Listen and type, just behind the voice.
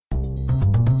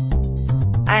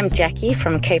I'm Jackie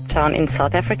from Cape Town in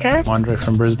South Africa. Andre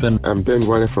from Brisbane. I'm Ben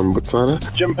Wale from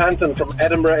Botswana. Jim Panton from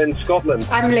Edinburgh in Scotland.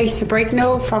 I'm Lisa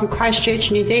Bricknell from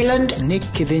Christchurch, New Zealand. Nick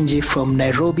Kithinji from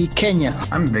Nairobi, Kenya.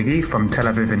 I'm Viggy from Tel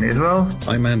Aviv in Israel.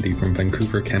 I'm Andy from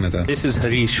Vancouver, Canada. This is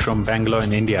Harish from Bangalore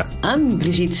in India. I'm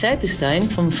Brigitte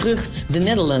Seipenstein from Vrucht, the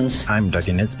Netherlands. I'm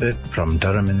Dougie Nisbet from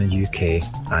Durham in the UK,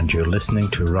 and you're listening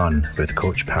to Run with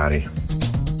Coach Parry.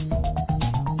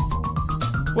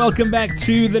 Welcome back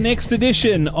to the next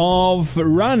edition of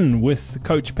Run with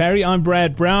Coach Parry. I'm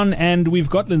Brad Brown, and we've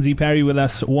got Lindsay Parry with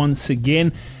us once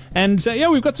again. And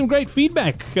we've got some great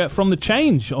feedback from the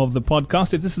change of the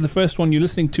podcast. If this is the first one you're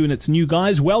listening to and it's new,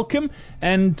 guys, welcome.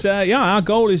 And our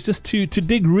goal is just to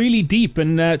dig really deep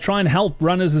and try and help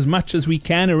runners as much as we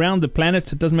can around the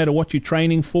planet. It doesn't matter what you're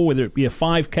training for, whether it be a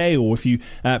 5K or if you're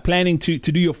planning to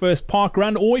do your first park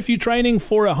run, or if you're training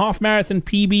for a half marathon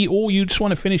PB, or you just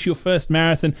want to finish your first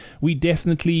marathon. We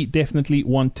definitely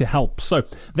want to help. So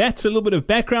that's a little bit of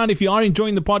background. If you are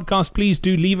enjoying the podcast, please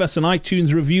do leave us an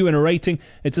iTunes review and a rating.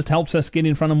 It just helps us get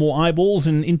in front of more eyeballs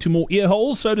and into more ear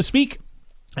holes, so to speak.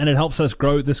 And it helps us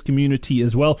grow this community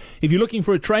as well. If you're looking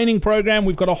for a training program,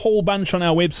 we've got a whole bunch on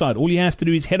our website. All you have to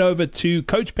do is head over to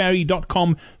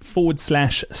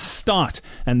coachparry.com/start.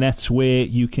 And that's where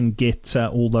you can get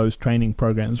all those training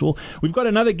programs. Well, we've got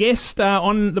another guest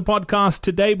on the podcast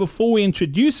today. Before we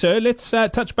introduce her, let's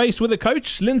touch base with a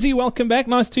coach. Lindsay, welcome back.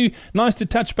 Nice to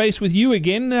touch base with you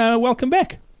again. Welcome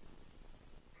back.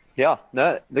 Yeah,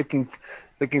 no, looking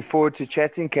forward to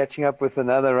catching up with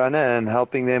another runner and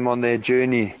helping them on their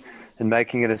journey and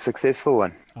making it a successful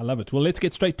one. I love it. Well, let's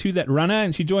get straight to that runner,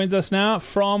 and she joins us now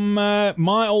from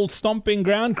my old stomping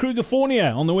ground,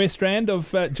 Krugerfornia, on the west rand of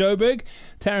Joburg.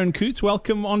 Tarryn Coots,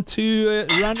 welcome onto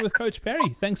Run with Coach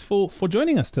Parry. Thanks for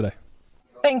joining us today.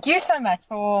 Thank you so much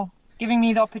for giving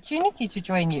me the opportunity to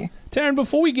join you. Tarryn,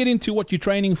 before we get into what you're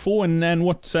training for and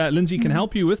what Lindsay can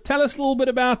help you with, tell us a little bit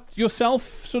about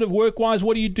yourself, sort of work-wise.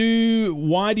 What do you do?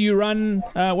 Why do you run?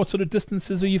 What sort of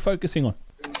distances are you focusing on?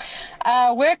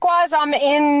 Work-wise, I'm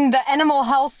in the animal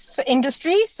health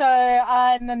industry, so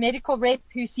I'm a medical rep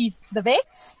who sees the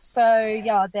vets. So,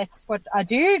 yeah, that's what I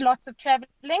do, lots of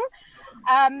traveling.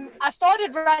 I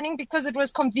started running because it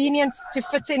was convenient to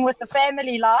fit in with the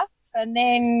family life. And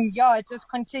then, it just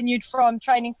continued from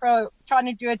trying to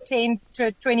do a 10 to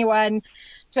a 21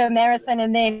 to a marathon,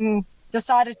 and then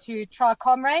decided to try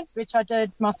Comrades, which I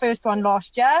did my first one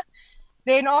last year.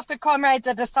 Then after Comrades,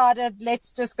 I decided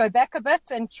let's just go back a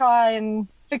bit and try and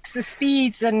fix the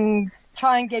speeds and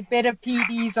try and get better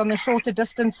PBs on the shorter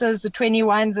distances, the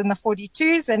 21s and the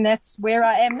 42s, and that's where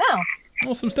I am now.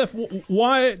 Awesome stuff.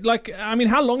 Why,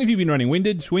 how long have you been running? When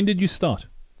did you start?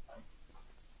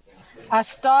 I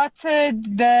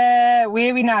started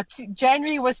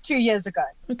January was 2 years ago.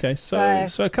 Okay, so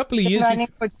a couple of years. Running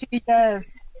for 2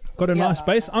 years. Got a nice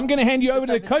base. I'm going to hand you over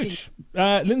to the coach.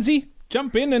 Lindsay,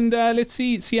 jump in and let's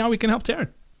see how we can help Tarryn.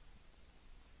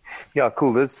 Yeah,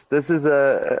 cool. This is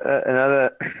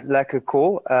another lacquer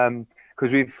call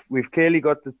because we've clearly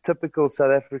got the typical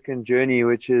South African journey,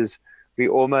 which is we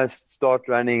almost start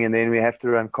running and then we have to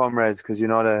run Comrades because you're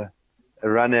not a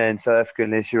runner in South Africa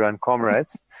unless you run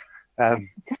Comrades.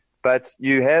 But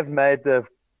you have made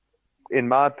in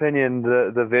my opinion,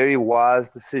 the very wise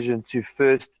decision to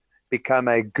first become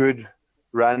a good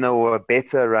runner or a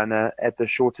better runner at the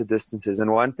shorter distances.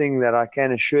 And one thing that I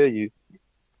can assure you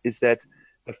is that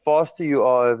the faster you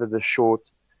are over the short,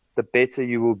 the better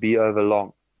you will be over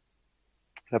long.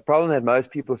 The problem that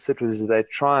most people sit with is they're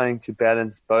trying to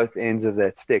balance both ends of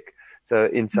that stick. So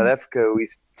in South Africa, we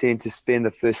tend to spend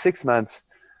the first 6 months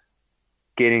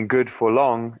getting good for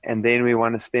long, and then we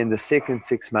want to spend the second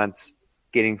 6 months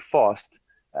getting fast.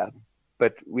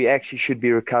 But we actually should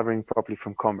be recovering properly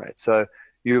from Comrades. So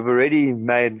you've already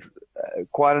made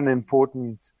quite an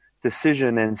important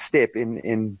decision and step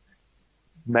in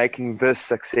making this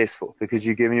successful because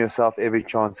you're giving yourself every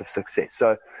chance of success.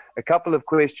 So a couple of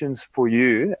questions for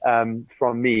you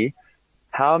from me.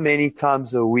 How many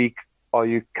times a week are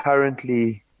you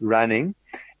currently running?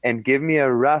 And give me a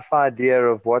rough idea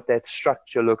of what that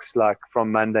structure looks like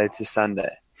from Monday to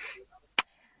Sunday.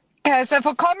 Okay, so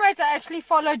for Comrades, I actually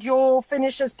followed your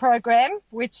finishers program,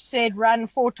 which said run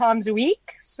 4 times a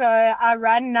week. So I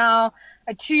run now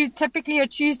typically a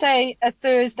Tuesday, a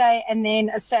Thursday, and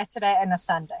then a Saturday and a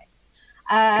Sunday.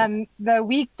 The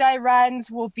weekday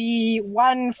runs will be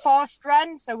one fast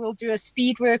run. So we'll do a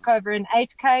speed work over an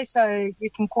 8K. So you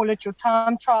can call it your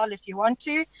time trial if you want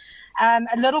to. A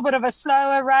little bit of a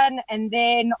slower run. And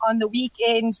then on the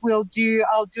weekends, I'll do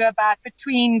about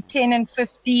between 10 and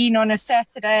 15 on a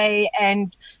Saturday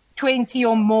and 20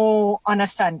 or more on a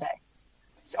Sunday.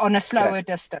 on a slower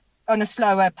distance, on a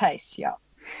slower pace. Yeah.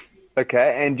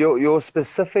 Okay, and your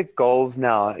specific goals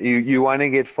now, you want to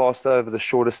get faster over the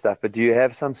shorter stuff, but do you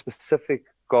have some specific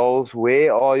goals?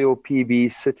 Where are your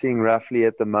PBs sitting roughly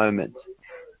at the moment?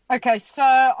 Okay, so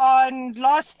on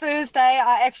last Thursday,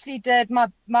 I actually did my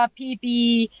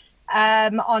PB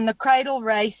on the cradle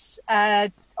race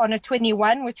on a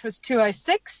 21, which was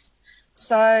 2:06.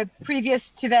 So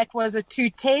previous to that was a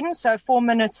 2:10, so 4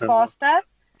 minutes faster.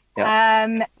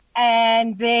 Yeah.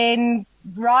 And then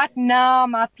right now,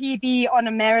 my PB on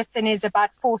a marathon is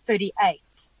about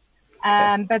 4:38.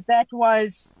 But that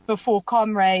was before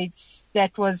Comrades.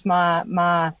 That was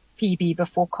my PB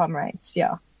before Comrades,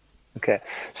 yeah. Okay.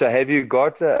 So have you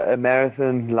got a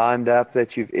marathon lined up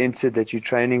that you've entered that you're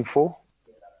training for?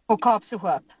 For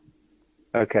Kaapsehoop.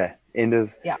 Okay.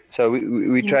 Yeah. So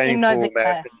we're training in for November.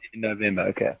 marathon in November.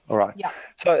 Okay. All right. Yeah.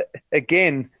 So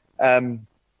again,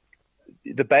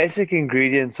 the basic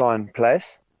ingredients are in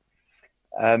place.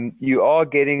 You are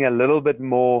getting a little bit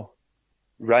more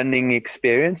running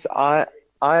experience.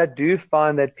 I do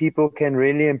find that people can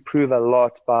really improve a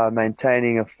lot by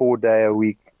maintaining a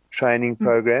 4-day-a-week training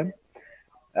program.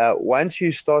 Once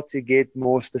you start to get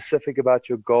more specific about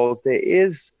your goals, there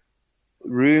is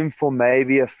room for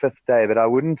maybe a 5th day, but I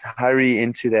wouldn't hurry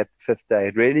into that 5th day.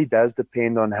 It really does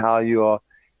depend on how you are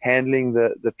handling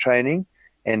the training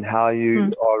and how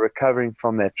you are recovering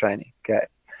from that training. Okay.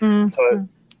 So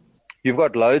you've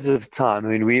got loads of time. I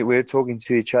mean, we're talking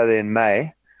to each other in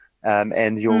May,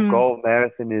 and your goal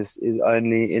marathon is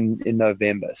only in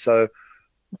November. So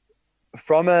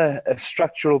from a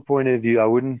structural point of view, I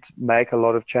wouldn't make a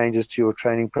lot of changes to your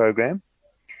training program.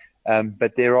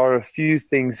 But there are a few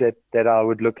things that I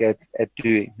would look at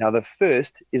doing. Now, the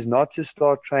first is not to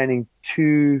start training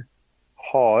too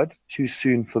hard too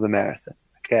soon for the marathon.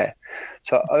 Okay.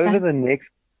 So over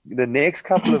the next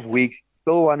couple of weeks,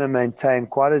 still want to maintain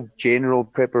quite a general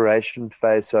preparation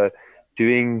phase. So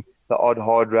doing the odd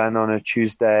hard run on a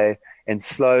Tuesday and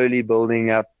slowly building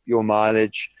up your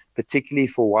mileage, particularly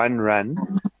for one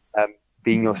run,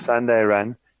 being your Sunday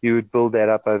run, you would build that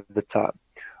up over the time.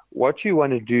 What you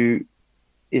want to do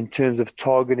in terms of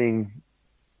targeting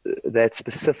that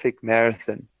specific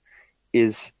marathon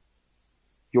is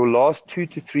your last 2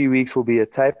 to 3 weeks will be a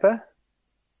taper,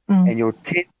 and your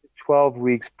 10 to 12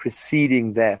 weeks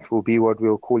preceding that will be what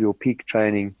we'll call your peak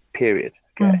training period.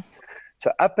 Okay.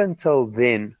 So up until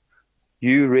then,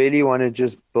 you really want to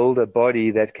just build a body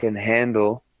that can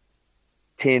handle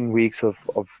 10 weeks of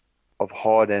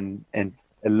hard and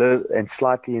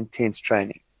slightly intense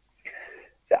training.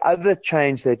 The other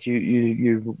change that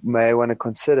you may want to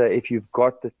consider, if you've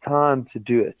got the time to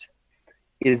do it,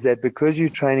 is that because you're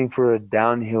training for a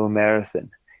downhill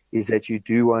marathon, is that you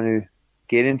do want to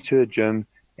get into a gym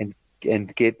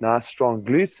and get nice strong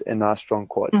glutes and nice strong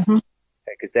quads,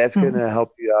 because that's going to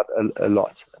help you out a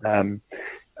lot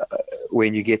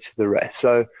when you get to the race.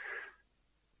 So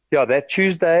yeah, that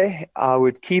Tuesday I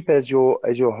would keep as your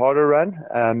harder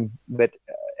run, but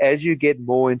as you get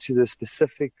more into the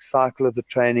specific cycle of the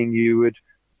training,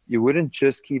 you wouldn't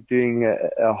just keep doing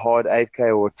a hard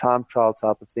 8K or a time trial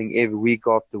type of thing every week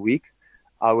after week.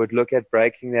 I would look at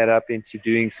breaking that up into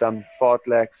doing some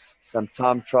fartleks, some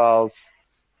time trials,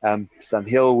 some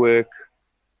hill work.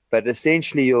 But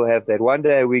essentially, you'll have that 1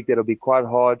 day a week that'll be quite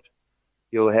hard.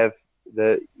 You'll have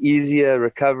the easier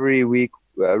recovery week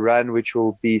run, which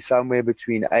will be somewhere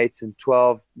between 8 and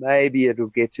 12. Maybe it'll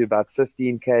get to about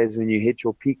 15 Ks when you hit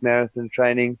your peak marathon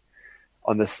training.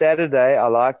 On the Saturday, I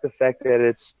like the fact that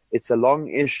it's a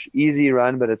long-ish, easy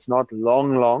run, but it's not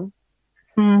long.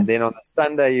 And then on the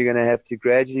Sunday, you're going to have to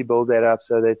gradually build that up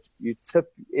so that you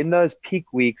tip in those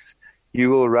peak weeks,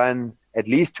 you will run at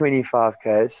least 25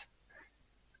 Ks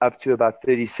up to about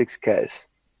 36 Ks.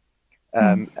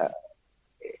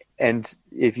 And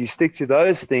if you stick to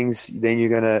those things, then you're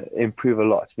going to improve a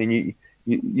lot. I mean,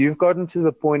 you've gotten to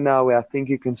the point now where I think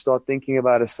you can start thinking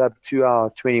about a sub 2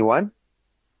 hour 21.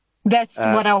 That's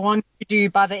what I want to do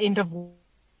by the end of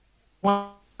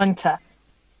winter.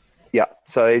 Yeah.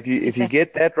 So if you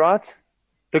get that right,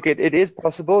 look, it is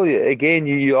possible. Again,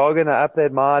 you are going to up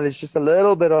that mileage just a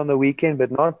little bit on the weekend, but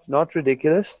not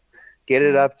ridiculous. Get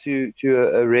it up to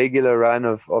a regular run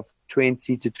of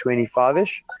 20 to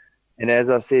 25-ish. And as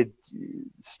I said,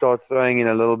 start throwing in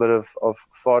a little bit of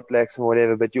fartleks and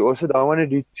whatever, but you also don't want to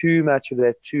do too much of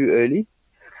that too early.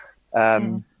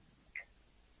 And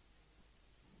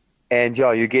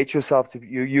yeah, you get yourself to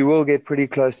you will get pretty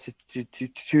close to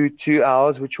 2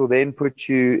 hours, which will then put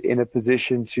you in a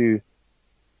position to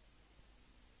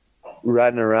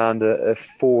run around a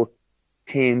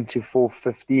 4:10 to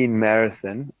 4:15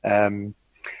 marathon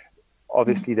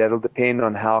obviously that'll depend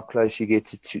on how close you get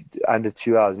to under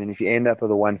 2 hours. I mean, if you end up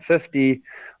with a 150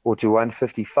 or to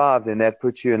 155, then that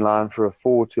puts you in line for a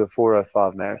 4 to a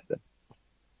 4:05 marathon.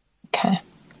 Okay,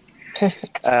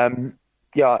 perfect.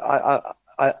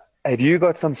 Have you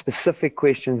got some specific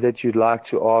questions that you'd like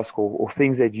to ask, or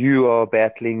things that you are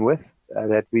battling with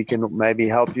that we can maybe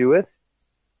help you with?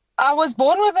 I was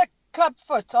born with a club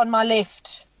foot on my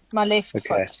left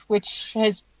foot, which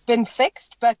has been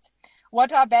fixed. But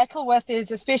what I battle with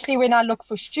is, especially when I look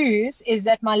for shoes, is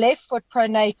that my left foot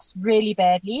pronates really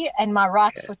badly and my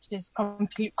right foot is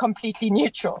completely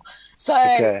neutral. So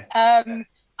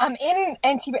I'm in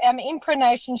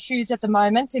pronation shoes at the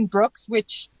moment in Brooks,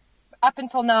 which up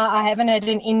until now I haven't had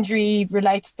an injury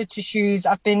related to shoes.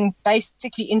 I've been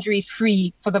basically injury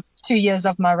free for the 2 years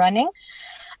of my running.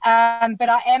 But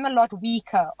I am a lot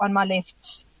weaker on my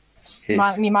left.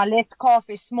 Yes. My left calf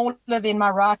is smaller than my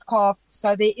right calf,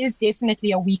 so there is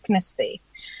definitely a weakness there.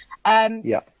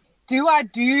 Do I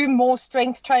do more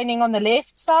strength training on the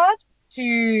left side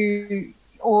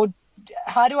or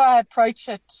how do I approach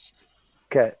it?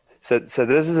 Okay, so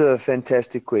this is a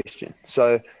fantastic question.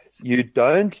 So you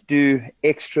don't do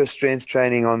extra strength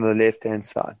training on the left-hand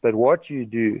side, but what you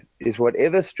do is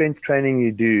whatever strength training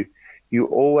you do, you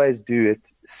always do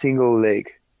it single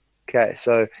leg. Okay,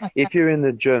 so if you're in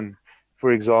the gym,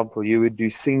 for example, you would do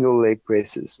single leg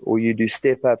presses, or you do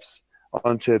step-ups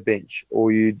onto a bench,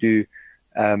 or you do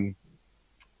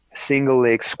single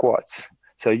leg squats.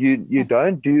 So you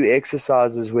don't do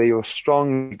exercises where your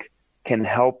strong leg can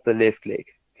help the left leg.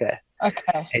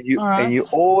 Okay. And you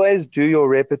always do your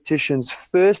repetitions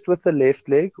first with the left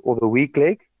leg or the weak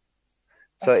leg.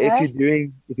 So if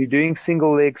you're doing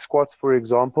single leg squats, for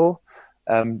example,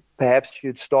 perhaps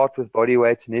you'd start with body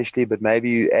weights initially, but maybe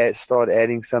you start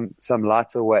adding some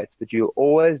lighter weights. But you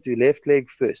always do left leg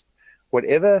first.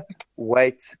 Whatever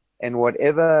weight and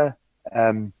whatever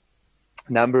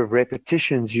number of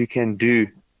repetitions you can do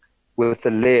with the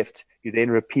left, you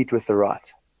then repeat with the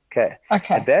right. Okay.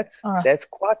 And that's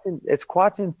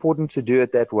quite important to do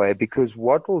it that way, because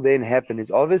what will then happen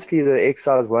is obviously the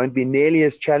exercise won't be nearly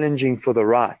as challenging for the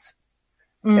right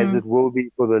as it will be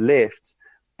for the left.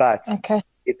 But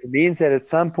it means that at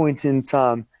some point in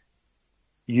time,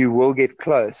 you will get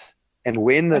close. And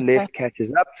when the left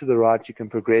catches up to the right, you can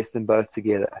progress them both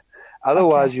together.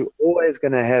 Otherwise, you're always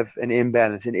going to have an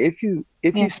imbalance. And if you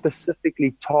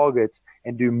specifically target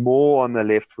and do more on the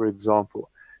left, for example,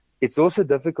 it's also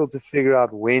difficult to figure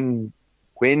out when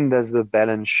does the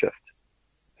balance shift.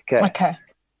 Okay.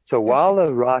 So while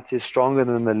the right is stronger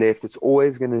than the left, it's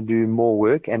always going to do more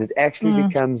work, and it actually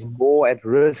becomes more at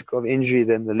risk of injury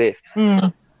than the left.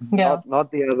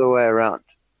 Not the other way around.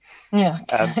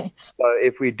 So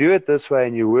if we do it this way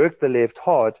and you work the left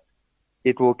hard,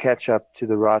 it will catch up to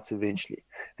the right eventually.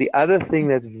 The other thing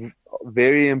that's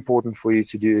very important for you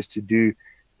to do is to do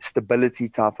stability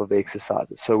type of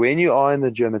exercises. So when you are in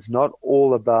the gym, it's not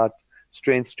all about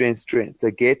strength.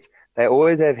 They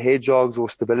always have head jogs or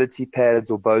stability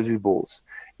pads or Bosu balls.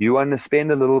 You want to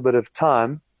spend a little bit of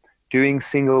time doing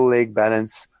single leg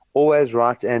balance, always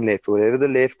right and left. Whatever the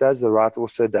left does, the right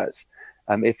also does.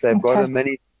 If they've got a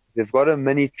mini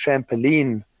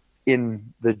trampoline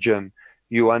in the gym,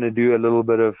 you want to do a little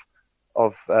bit of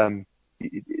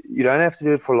you don't have to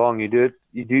do it for long. You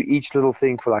do each little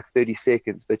thing for like 30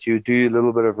 seconds, but you do a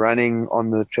little bit of running on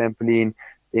the trampoline,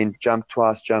 then jump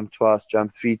twice, jump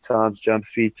 3 times, jump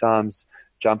 3 times,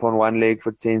 jump on one leg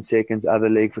for 10 seconds, other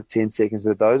leg for 10 seconds.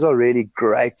 But those are really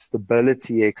great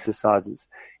stability exercises.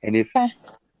 And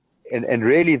and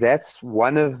really that's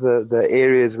one of the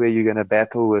areas where you're going to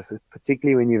battle with,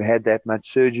 particularly when you've had that much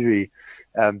surgery,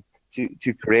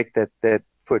 to correct that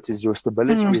foot, is your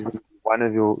stability is one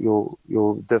of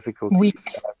your difficulties.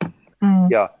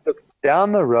 Look,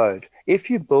 down the road, if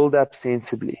you build up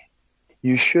sensibly,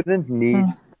 you shouldn't need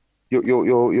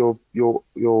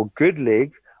your good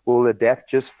leg will adapt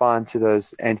just fine to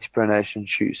those anti-pronation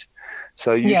shoes.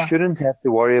 So you shouldn't have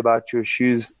to worry about your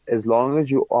shoes as long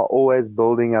as you are always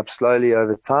building up slowly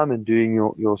over time and doing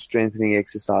your strengthening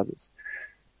exercises.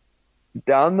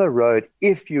 Down the road,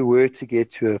 if you were to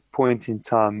get to a point in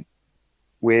time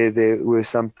where there were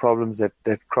some problems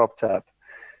that cropped up,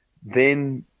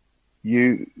 then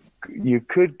you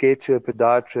could get to a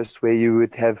podiatrist where you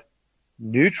would have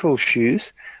neutral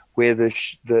shoes where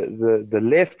the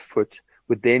left foot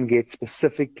would then get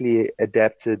specifically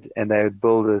adapted and they would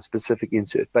build a specific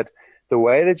insert. But the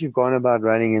way that you've gone about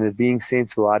running and it being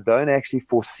sensible, I don't actually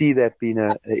foresee that being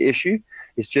an issue.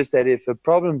 It's just that if a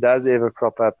problem does ever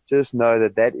crop up, just know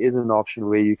that is an option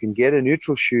where you can get a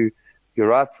neutral shoe, your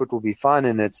right foot will be fine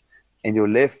in it, and your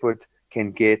left foot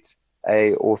can get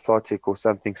a orthotic or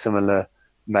something similar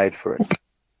made for it.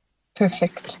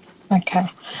 Perfect. Okay.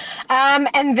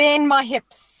 And then my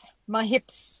hips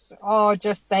are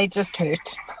they just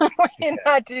hurt when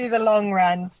I do the long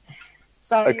runs.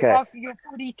 So after your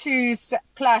 42s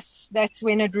plus, that's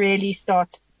when it really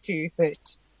starts to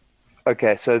hurt.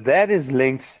 Okay, so that is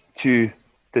linked to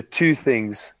the two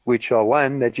things, which are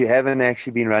one, that you haven't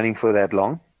actually been running for that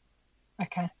long.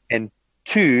 Okay. And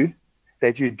two,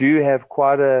 that you do have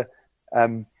quite a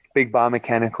big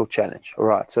biomechanical challenge. All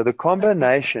right. So the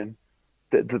combination,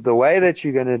 the way that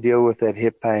you're going to deal with that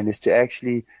hip pain is to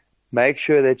actually make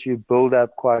sure that you build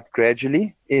up quite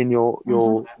gradually in your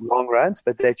long runs,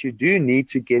 but that you do need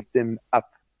to get them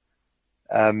up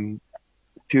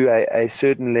to a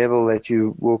certain level that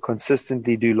you will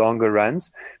consistently do longer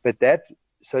runs.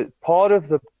 So part of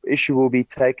the issue will be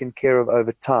taken care of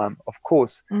over time. Of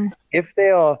course, if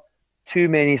there are too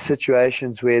many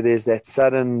situations where there's that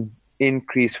sudden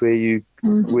increase where you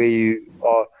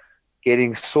are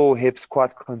getting sore hips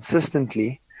quite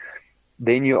consistently,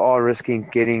 then you are risking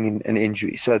getting an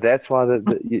injury. So that's why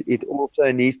it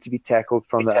also needs to be tackled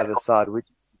from the other side, which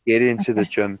get into the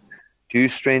gym, do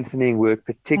strengthening work,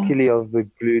 particularly of the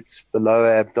glutes, the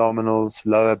lower abdominals,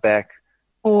 lower back,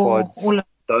 quads.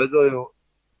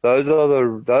 Those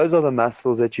are the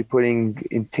muscles that you're putting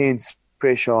intense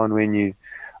pressure on when you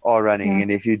are running.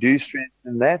 And if you do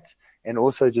strengthen that and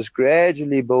also just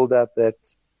gradually build up that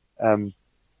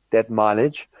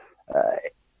mileage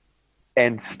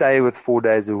and stay with 4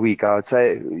 days a week, I would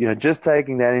say, just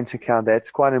taking that into account, that's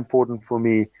quite important for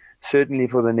me, certainly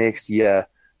for the next year.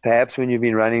 Perhaps when you've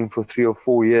been running for 3 or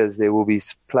 4 years, there will be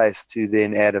place to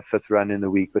then add a fifth run in the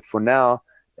week. But for now,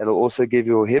 it'll also give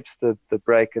your hips the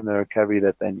break and the recovery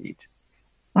that they need.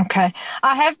 Okay.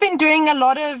 I have been doing a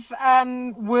lot of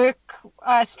work,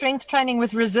 strength training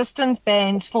with resistance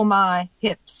bands for my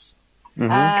hips,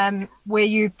 where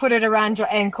you put it around your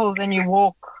ankles and you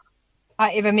walk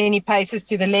however many paces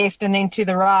to the left and then to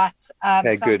the right. So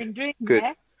I've been doing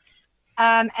that.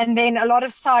 And then a lot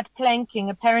of side planking.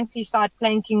 Apparently side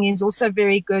planking is also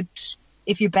very good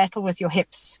if you battle with your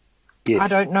hips. Yes. I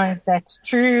don't know if that's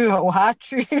true or how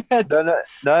true.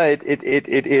 No,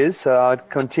 it is. So I'd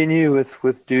continue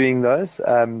with doing those.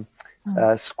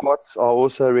 Squats are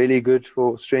also really good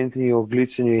for strengthening your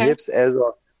glutes and your hips,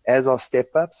 as are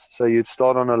step-ups. So you'd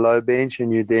start on a low bench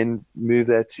and you then move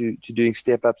that to doing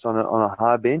step-ups on a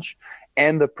high bench.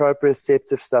 And the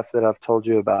proprioceptive stuff that I've told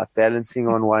you about, balancing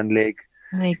on one leg,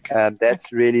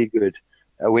 that's really good.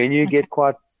 When you get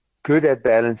quite good at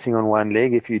balancing on one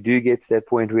leg, if you do get to that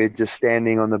point where just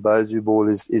standing on the Bosu ball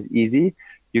is easy,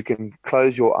 you can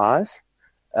close your eyes.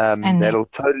 That'll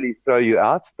totally throw you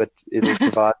out, but it'll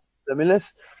provide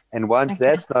stimulus. And once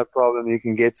that's no problem, you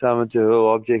can get someone to hurl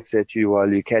objects at you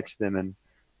while you catch them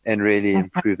and really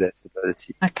improve that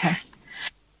stability. Okay.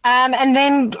 And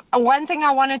then one thing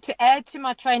I wanted to add to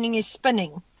my training is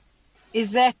spinning.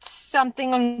 Is that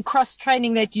something on cross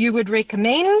training that you would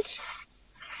recommend?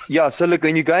 Yeah, so look,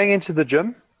 when you're going into the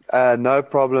gym, no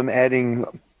problem adding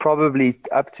probably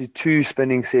up to 2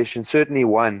 spinning sessions. Certainly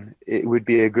 1, it would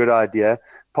be a good idea.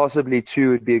 Possibly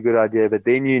 2 would be a good idea, but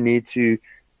then you need to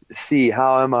see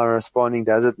how am I responding?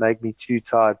 Does it make me too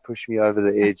tired, push me over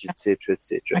the edge, etc.,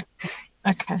 etc.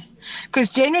 Okay. Because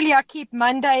generally I keep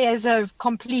Monday as a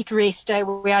complete rest day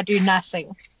where I do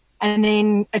nothing. And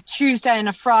then a Tuesday and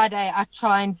a Friday, I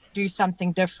try and do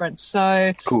something different. So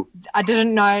I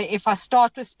didn't know if I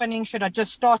start with spinning, should I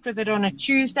just start with it on a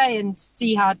Tuesday and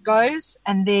see how it goes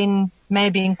and then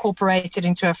maybe incorporate it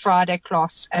into a Friday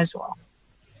class as well?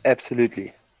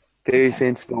 Absolutely. Very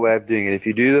sensible way of doing it. If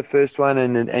you do the first one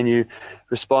and you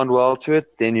respond well to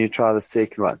it, then you try the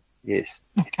second one. Yes.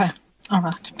 Okay. All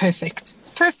right. Perfect.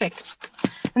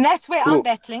 And that's where I'm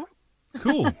battling.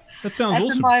 Cool. That sounds awesome.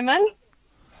 At the moment.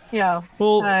 Yeah.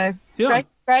 Well, so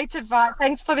great advice.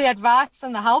 Thanks for the advice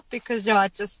and the help because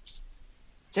it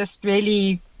just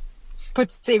really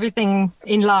puts everything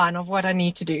in line of what I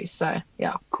need to do. So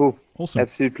yeah. Cool. Awesome.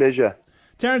 Absolute pleasure.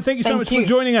 Tarryn, thank you so much for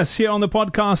joining us here on the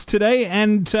podcast today,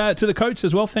 and to the coach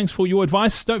as well. Thanks for your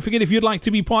advice. Don't forget, if you'd like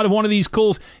to be part of one of these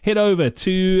calls, head over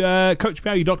to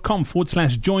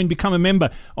coachparry.com/join. Become a member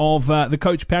of the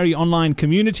Coach Parry online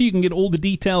community. You can get all the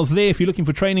details there. If you're looking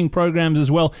for training programs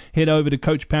as well, head over to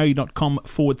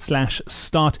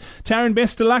coachparry.com/start. Tarryn,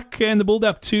 best of luck in the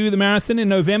build-up to the marathon in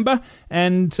November.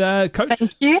 And Coach,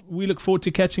 we look forward to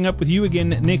catching up with you again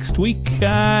next week.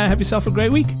 Have yourself a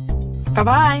great week.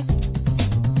 Bye-bye.